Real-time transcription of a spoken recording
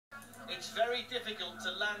it's very difficult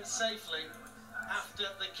to land safely after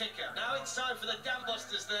the kicker. Now it's time for the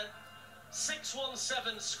Dambusters then.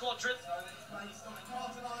 617 Squadron.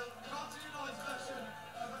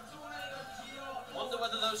 Wonder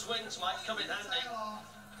whether those wings might come in handy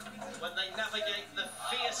when they navigate the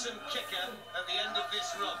fearsome kicker at the end of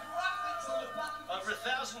this run. Over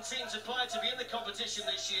 1,000 teams applied to be in the competition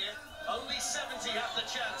this year. Only 70 have the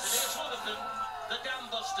chance, and here's one of them, the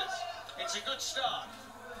Dambusters. It's a good start.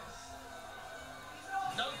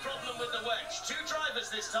 No problem with the wedge. 2 drivers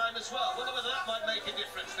this time as well. Wonder whether that might make a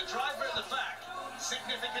difference. The driver at the back,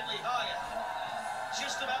 significantly higher.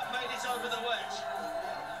 Just about made it over the wedge.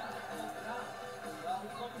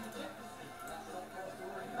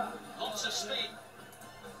 Lots of speed.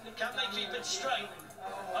 Can they keep it straight?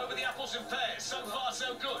 Over the apples and pears. So far,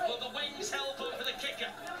 so good. Will the wings help over the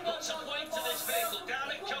kicker? Lots of weight to this vehicle.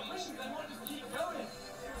 Down it comes. Here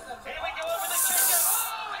we go over the kicker.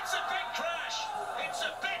 It's a big crash. It's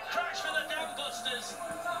a big crash for the Dambusters.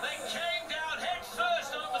 They came down head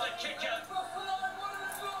first over the kicker.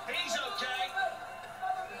 He's okay.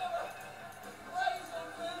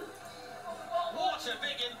 What a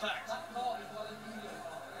big impact.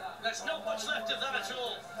 There's not much left of that at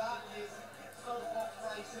all. That is soapbox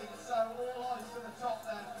racing, so all eyes to the top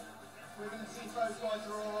then. We're going to see if those guys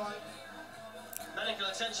are all right. Medical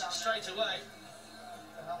attention straight away.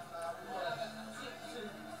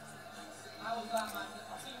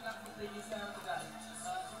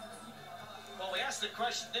 Well, we asked the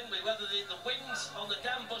question, didn't we, whether the wings on the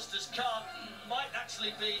Dambusters car might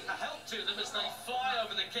actually be a help to them as they fly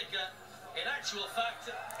over the kicker. In actual fact,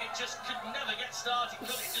 it just could never get started,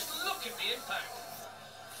 could it? Just look at the impact.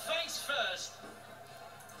 Face first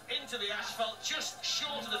into the asphalt, just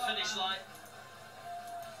short of the finish line.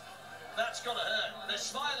 That's got to hurt. They're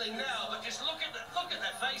smiling now, but just look at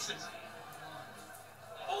their faces.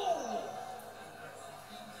 Oh!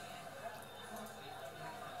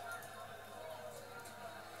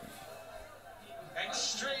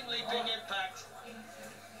 Extremely big impact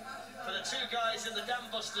for the 2 guys in the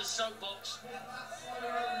Dambusters soapbox.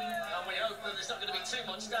 And we hope that there's not going to be too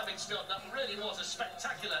much damage done. That really was a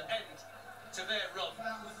spectacular end to their run.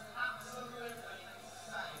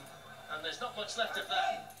 And there's not much left of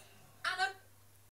that.